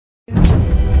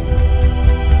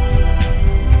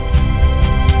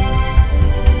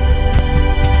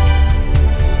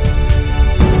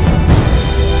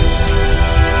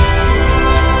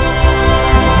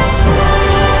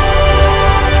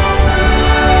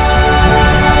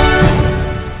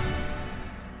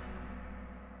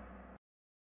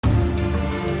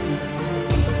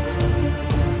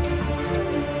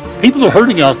People are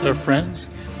hurting out there, friends.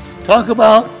 Talk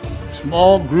about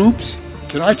small groups.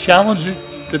 Can I challenge you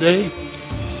today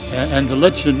and to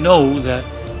let you know that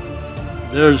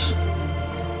there's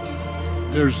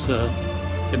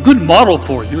a good model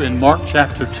for you in Mark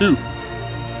chapter 2.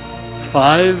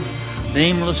 5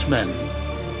 nameless men,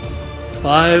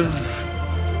 5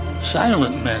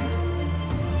 silent men.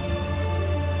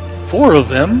 4 of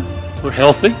them were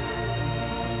healthy.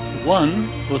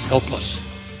 1 was helpless.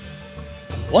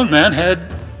 One man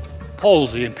had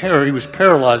palsy and he was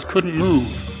paralyzed, couldn't move.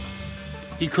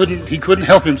 He couldn't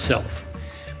help himself.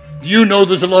 Do you know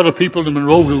there's a lot of people in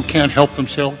Monroeville who can't help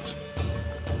themselves?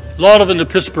 A lot of in the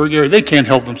Pittsburgh area, they can't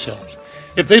help themselves.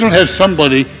 If they don't have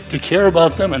somebody to care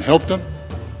about them and help them,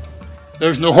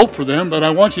 there's no hope for them. But I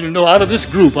want you to know, out of this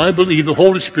group, I believe the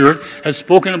Holy Spirit has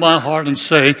spoken to my heart and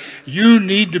say, you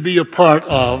need to be a part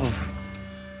of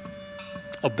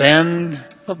a band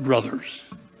of brothers.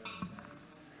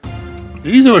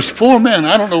 There was 4 men.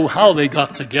 I don't know how they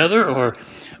got together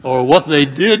or what they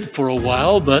did for a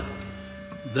while, but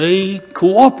they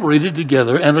cooperated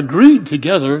together and agreed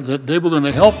together that they were going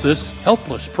to help this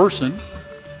helpless person.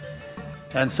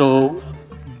 And so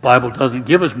the Bible doesn't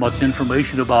give us much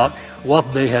information about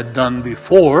what they had done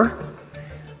before,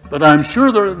 but I'm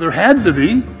sure there had to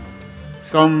be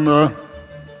some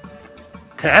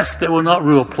tasks that were not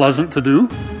real pleasant to do.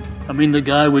 I mean, the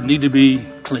guy would need to be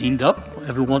cleaned up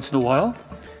every once in a while.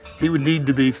 He would need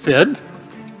to be fed.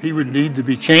 He would need to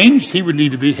be changed. He would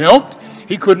need to be helped.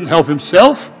 He couldn't help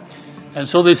himself. And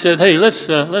so they said, hey, let's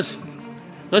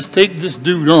take this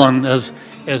dude on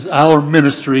as our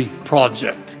ministry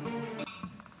project.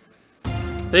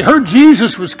 They heard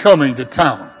Jesus was coming to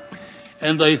town,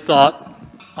 and they thought,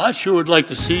 I sure would like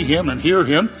to see him and hear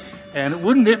him. And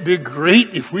wouldn't it be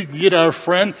great if we could get our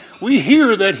friend? We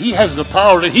hear that he has the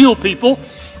power to heal people,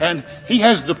 and he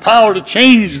has the power to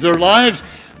change their lives.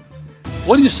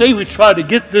 What do you say we try to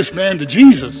get this man to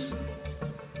Jesus?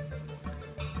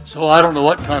 So I don't know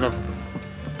what kind of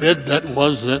bed that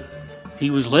was that he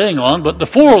was laying on, but the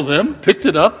 4 of them picked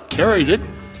it up, carried it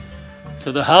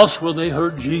to the house where they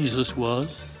heard Jesus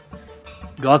was.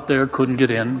 Got there, couldn't get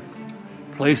in.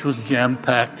 Place was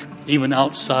jam-packed, even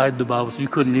outside the Bible, so you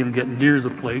couldn't even get near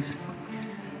the place.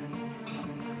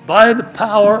 By the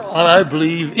power, I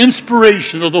believe,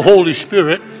 inspiration of the Holy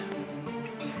Spirit,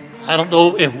 I don't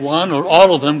know if one or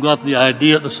all of them got the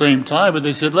idea at the same time, but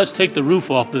they said, let's take the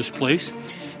roof off this place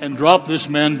and drop this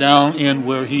man down in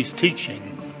where he's teaching.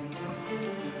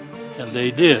 And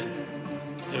they did.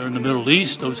 They're in the Middle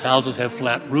East. Those houses have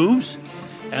flat roofs,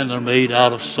 and they're made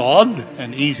out of sod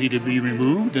and easy to be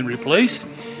removed and replaced.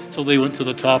 So they went to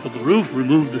the top of the roof,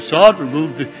 removed the sod,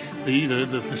 removed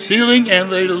the ceiling,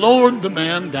 and they lowered the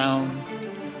man down.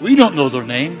 We don't know their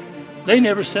name. They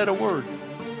never said a word.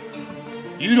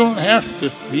 You don't have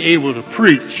to be able to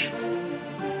preach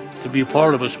to be a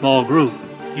part of a small group.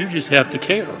 You just have to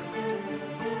care.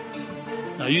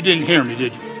 Now, you didn't hear me,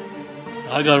 did you?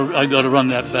 I got to run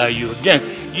that by you again.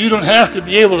 You don't have to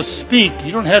be able to speak.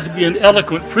 You don't have to be an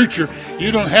eloquent preacher.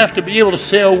 You don't have to be able to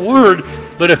say a word.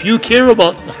 But if you care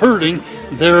about the hurting,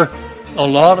 there are a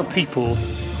lot of people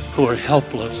who are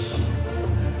helpless.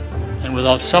 And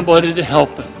without somebody to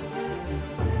help them,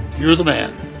 you're the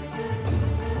man.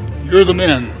 You're the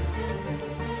men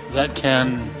that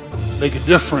can make a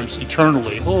difference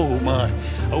eternally. Oh my,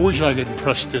 I wish I could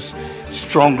impress this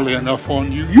strongly enough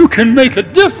on you. You can make a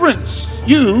difference.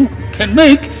 You can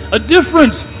make a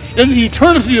difference in the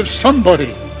eternity of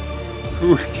somebody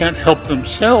who can't help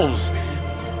themselves.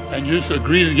 And you just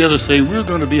agree together, say, we're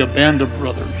going to be a band of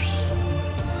brothers.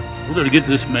 We're going to get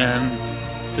this man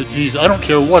to Jesus. I don't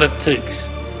care what it takes.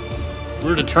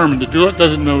 We're determined to do it.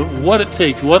 Doesn't matter what it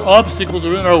takes. What obstacles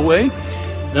are in our way,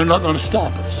 they're not going to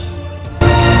stop us.